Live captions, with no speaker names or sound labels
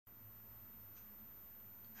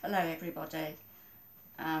Hello everybody.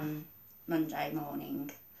 Monday morning.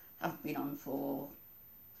 Haven't been on for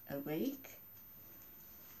a week.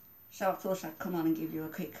 So I thought I'd come on and give you a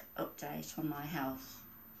quick update on my health.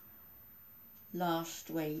 Last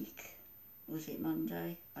week, was it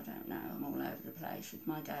Monday? I don't know, I'm all over the place with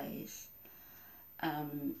my days. I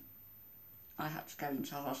had to go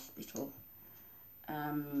into hospital.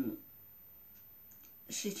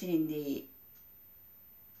 Sitting in the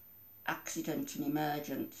accident and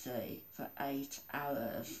emergency for 8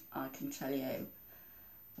 hours, I can tell you,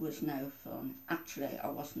 was no fun. Actually, I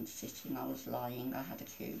wasn't sitting, I was lying. I had a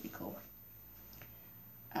cubicle.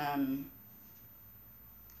 I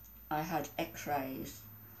had x-rays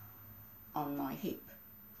on my hip,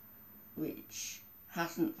 which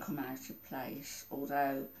hasn't come out of place,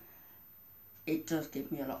 although it does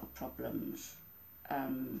give me a lot of problems.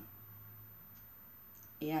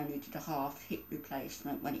 He only did a half hip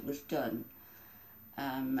replacement when it was done.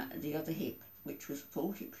 The other hip, which was a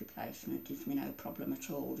full hip replacement, gives me no problem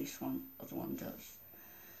at all. This other one does.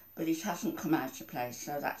 But it hasn't come out of place,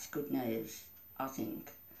 so that's good news, I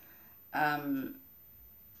think.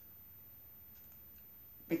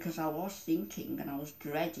 Because I was thinking and I was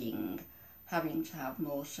dreading having to have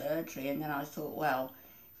more surgery, and then I thought, well,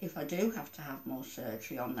 if I do have to have more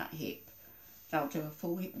surgery on that hip, they'll do a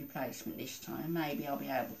full hip replacement this time. Maybe I'll be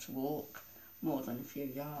able to walk more than a few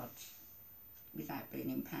yards without being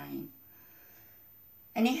in pain.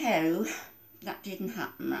 Anyhow, that didn't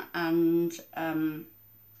happen, and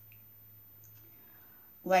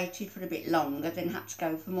waited for a bit longer, then had to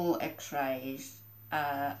go for more x-rays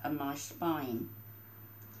on my spine.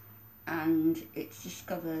 And it's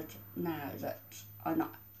discovered now that I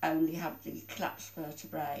not only have the collapsed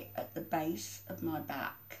vertebrae at the base of my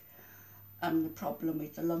back, and the problem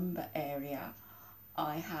with the lumbar area,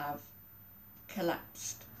 I have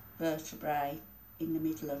collapsed vertebrae in the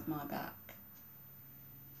middle of my back.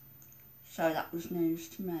 So that was news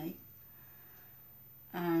to me.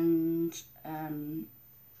 And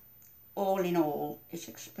all in all, it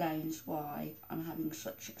explains why I'm having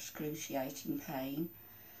such excruciating pain.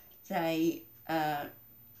 They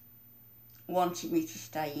wanted me to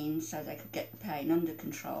stay in so they could get the pain under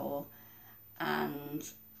control, and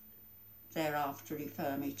thereafter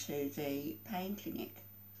refer me to the pain clinic.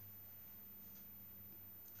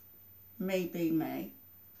 Me being me,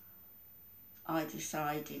 I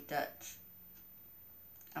decided that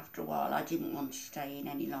after a while I didn't want to stay in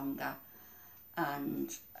any longer,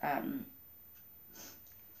 and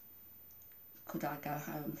could I go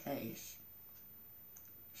home please?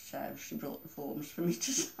 So she brought the forms for me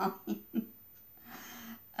to sign.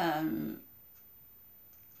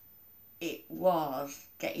 It was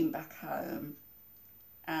getting back home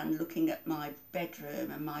and looking at my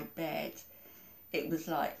bedroom and my bed. It was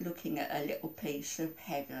like looking at a little piece of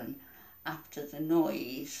heaven after the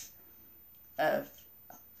noise of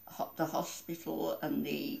the hospital and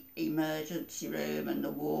the emergency room and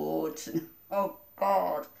the wards, and oh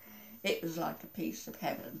God, it was like a piece of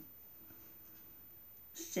heaven.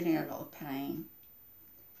 Still in a lot of pain.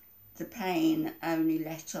 The pain only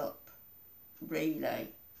let up really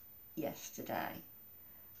yesterday.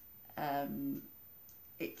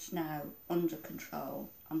 It's now under control.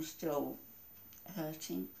 I'm still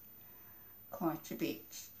hurting quite a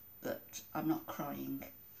bit, but I'm not crying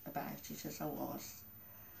about it as I was.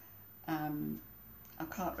 I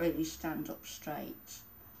can't really stand up straight.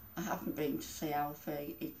 I haven't been to see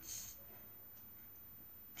Alfie. It's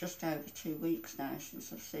just over 2 weeks now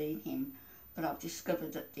since I've seen him, but I've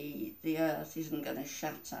discovered that the earth isn't going to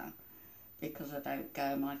shatter because I don't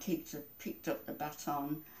go. My kids have picked up the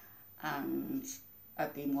baton and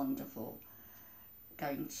have been wonderful,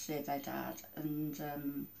 going to see their dad, and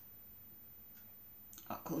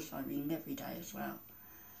of course I ring every day as well.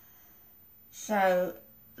 So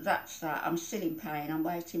that's that. I'm still in pain. I'm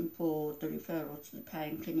waiting for the referral to the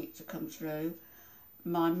pain clinic to come through.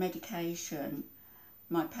 My medication,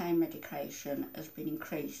 my pain medication has been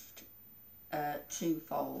increased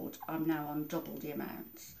twofold. I'm now on double the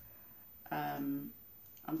amount.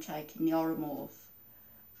 I'm taking the Oromorph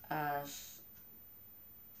as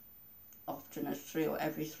often as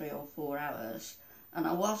every 3 or 4 hours, and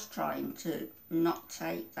I was trying to not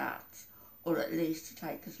take that, or at least to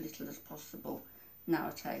take as little as possible. Now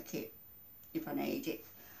I take it if I need it.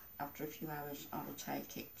 After a few hours I will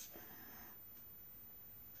take it.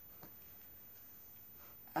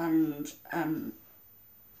 And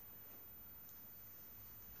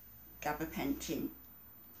gabapentin,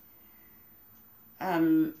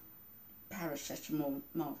 paracetamol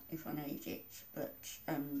if I need it, but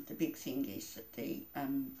the big thing is that the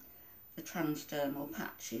transdermal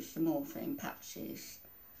patches, the morphine patches,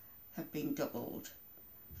 have been doubled.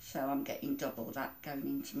 So I'm getting double that going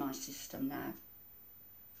into my system now.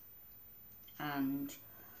 And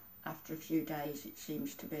after a few days it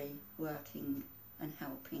seems to be working and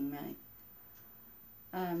helping me.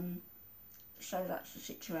 So that's the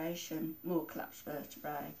situation. More collapsed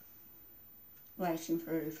vertebrae. Waiting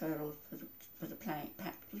for a referral for the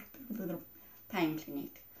pain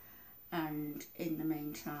clinic, and in the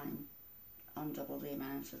meantime on double the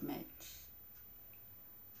amount of meds.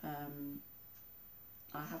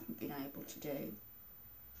 I haven't been able to do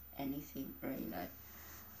anything really.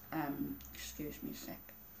 Excuse me a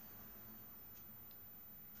sec.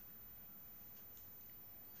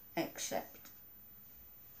 Except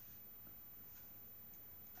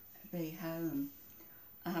be home.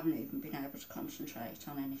 I haven't even been able to concentrate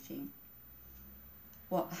on anything.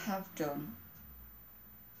 What I have done,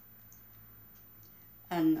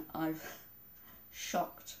 and I've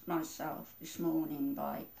shocked myself this morning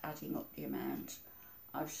by adding up the amount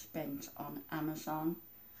I've spent on Amazon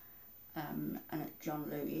and at John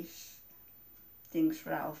Lewis, things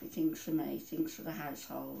for Alfie, things for me, things for the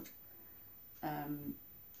household.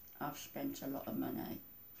 I've spent a lot of money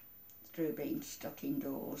through being stuck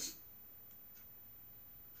indoors.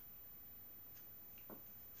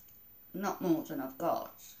 Not more than I've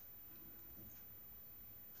got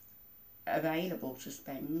available to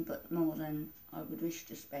spend, but more than I would wish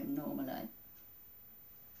to spend normally.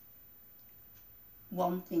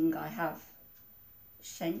 One thing I have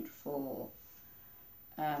sent for,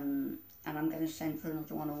 and I'm going to send for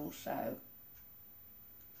another one also.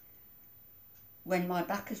 When my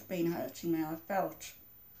back has been hurting me, I felt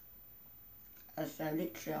as though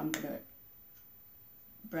literally I'm going to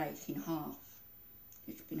break in half.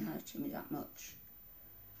 It's been hurting me that much.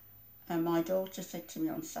 And my daughter said to me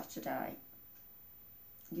on Saturday,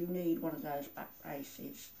 you need one of those back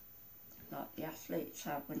braces like the athletes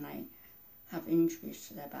have when they have injuries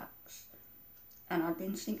to their backs. And I've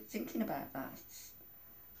been thinking about that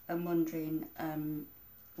and wondering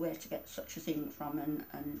where to get such a thing from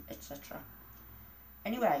and etc.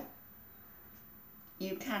 Anyway,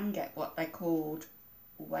 you can get what they called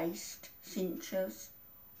waist cinchers,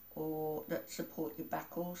 or that support your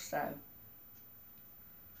back also.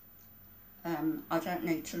 I don't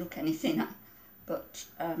need to look anything up, but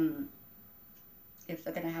if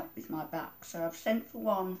they're going to help with my back. So I've sent for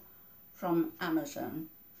one from Amazon,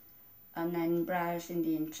 and then browsing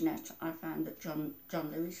the internet I found that John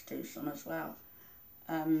Lewis do some as well.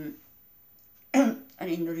 And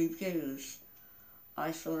in the reviews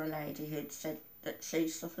I saw a lady who'd said that she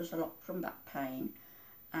suffers a lot from back pain,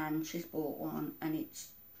 and she's bought one and it's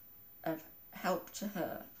of help to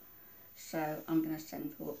her. So I'm going to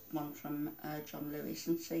send for one from John Lewis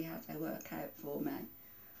and see how they work out for me,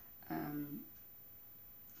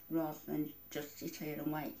 rather than just sit here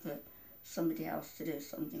and wait for somebody else to do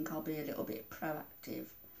something. I'll be a little bit proactive,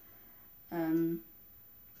 and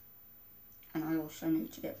I also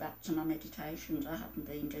need to get back to my meditations. I haven't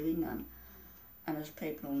been doing them, and as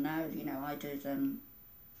people know, you know, I do them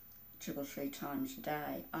 2 or 3 times a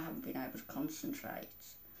day. I haven't been able to concentrate,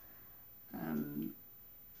 and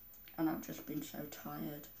I've just been so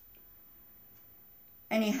tired.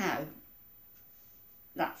 Anyhow,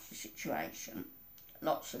 that's the situation.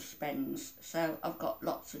 Lots of spends. So I've got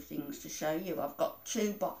lots of things to show you. I've got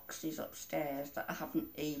 2 boxes upstairs that I haven't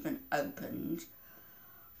even opened.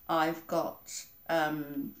 I've got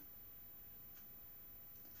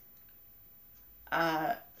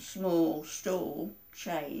a small stool,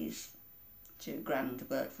 chaise, £2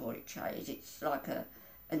 word for it, chaise. It's like an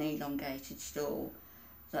elongated stool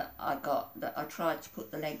that I got, that I tried to put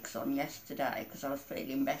the legs on yesterday because I was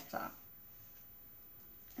feeling better.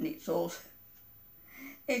 And it's all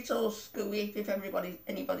screwy. If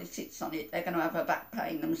anybody sits on it, they're going to have a back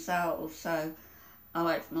pain themselves. So I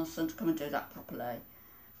wait for my son to come and do that properly.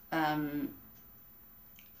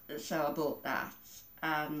 So I bought that,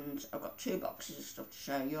 and I've got 2 boxes of stuff to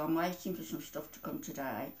show you. I'm waiting for some stuff to come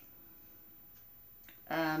today.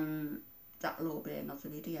 That'll all be another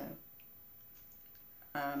video.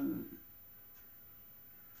 An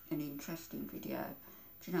interesting video.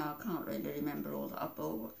 Do you know, I can't really remember all that I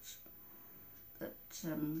bought. But,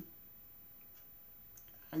 and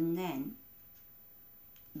then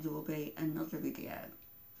there will be another video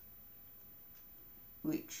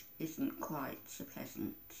which isn't quite so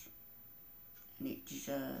pleasant, and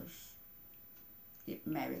it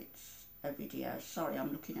merits a video. Sorry,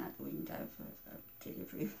 I'm looking out the window for a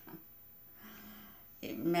delivery van.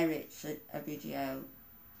 It merits a video,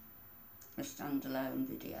 a standalone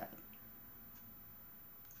video.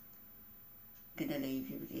 I'm going to leave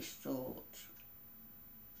you with this thought.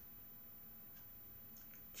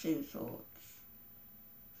 two thoughts.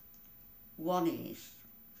 One is,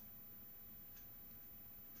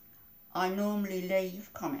 I normally leave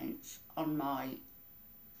comments on my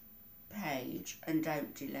page and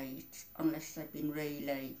don't delete unless they've been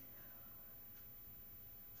really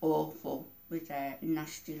awful with their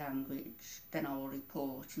nasty language. Then I will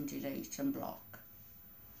report and delete and block.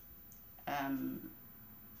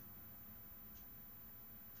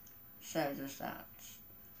 So there's that.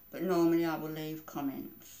 But normally I will leave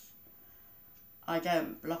comments. I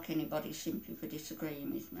don't block anybody simply for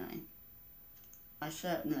disagreeing with me. I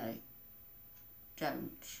certainly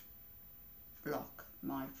don't block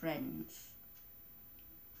my friends.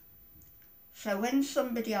 So when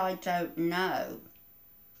somebody I don't know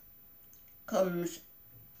comes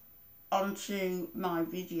onto my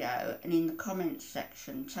video and in the comments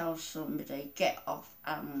section tells somebody, get off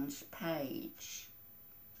Anne's page,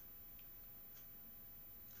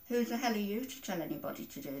 who the hell are you to tell anybody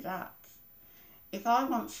to do that? If I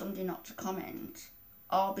want somebody not to comment,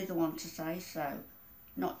 I'll be the one to say so,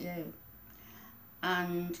 not you.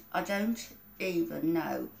 And I don't even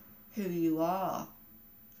know who you are,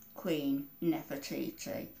 Queen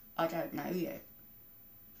Nefertiti. I don't know you.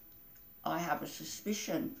 I have a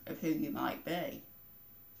suspicion of who you might be.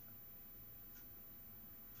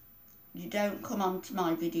 You don't come onto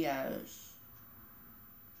my videos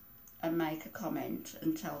and make a comment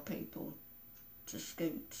and tell people to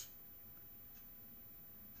scoot.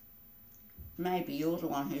 Maybe you're the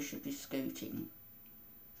one who should be scooting.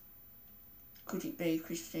 Could it be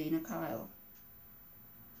Christina Kyle?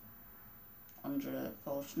 Under a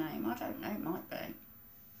false name? I don't know, it might be.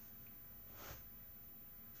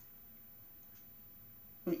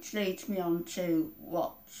 Which leads me on to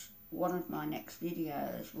what one of my next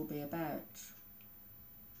videos will be about.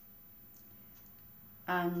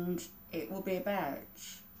 And it will be about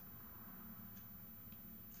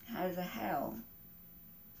how the hell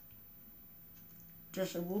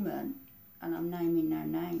does a woman, and I'm naming no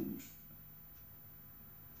names,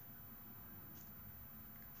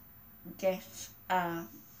 get a,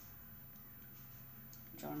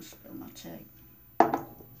 don't spill my tea,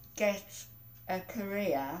 get a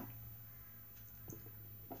career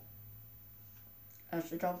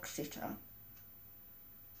as a dog sitter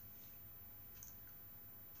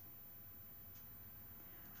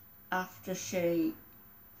after she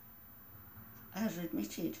has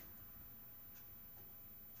admitted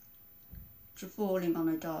to falling on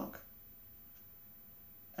a dog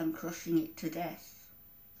and crushing it to death.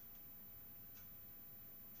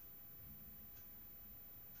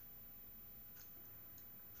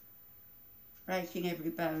 Breaking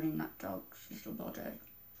every bone in that dog's little body.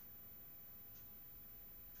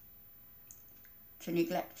 To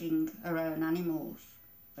neglecting her own animals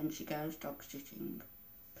when she goes dog sitting,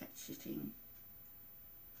 pet sitting.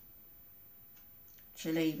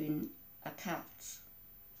 To leaving a cat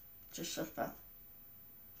to suffer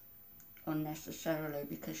unnecessarily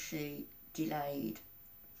because she delayed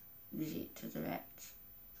visit to the vet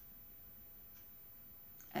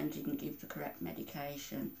and didn't give the correct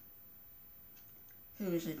medication.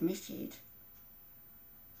 Who has admitted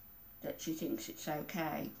that she thinks it's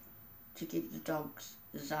okay to give the dogs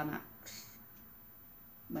Xanax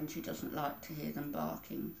when she doesn't like to hear them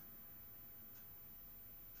barking.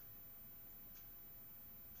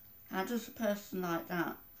 How does a person like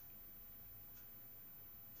that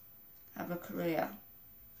have a career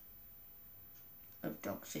of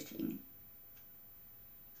dog sitting?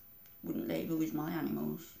 Wouldn't leave her with my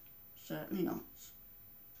animals, certainly not.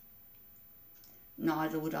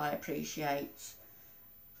 Neither would I appreciate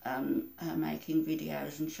her making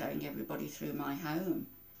videos and showing everybody through my home.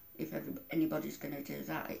 If anybody's going to do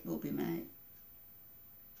that, it will be me.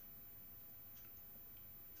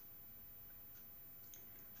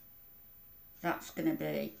 That's going to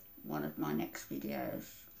be one of my next videos.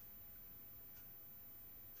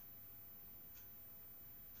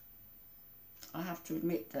 I have to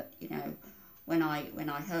admit that, you know, when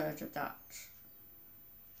I heard of that,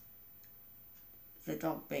 the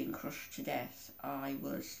dog being crushed to death, I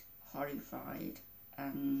was horrified,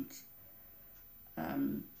 and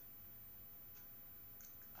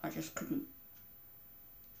I just couldn't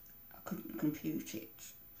compute it.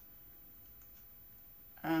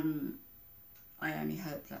 I only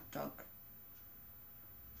hope that dog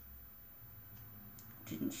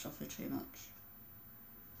didn't suffer too much.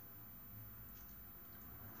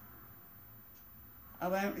 I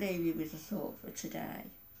won't leave you with a thought for today,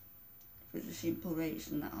 for the simple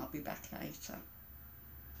reason that I'll be back later.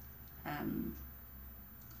 And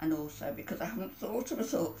also because I haven't thought of a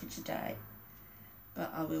thought for today,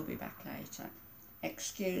 but I will be back later.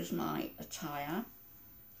 Excuse my attire.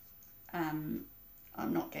 I'm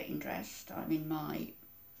not getting dressed. I'm in my, what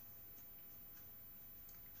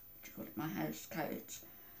do you call it, my house coat,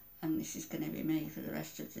 and this is going to be me for the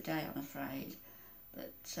rest of the day, I'm afraid.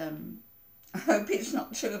 But I hope it's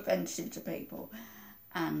not too offensive to people,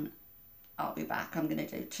 and I'll be back. I'm going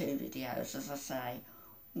to do 2 videos, as I say,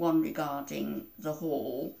 one regarding the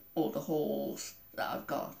haul, or the hauls that I've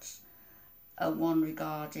got, and one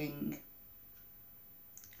regarding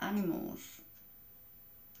animals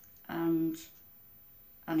and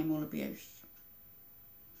animal abuse.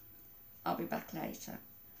 I'll be back later.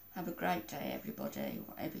 Have a great day, everybody,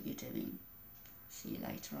 whatever you're doing. See you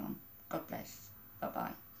later on. God bless.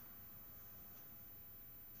 Bye-bye.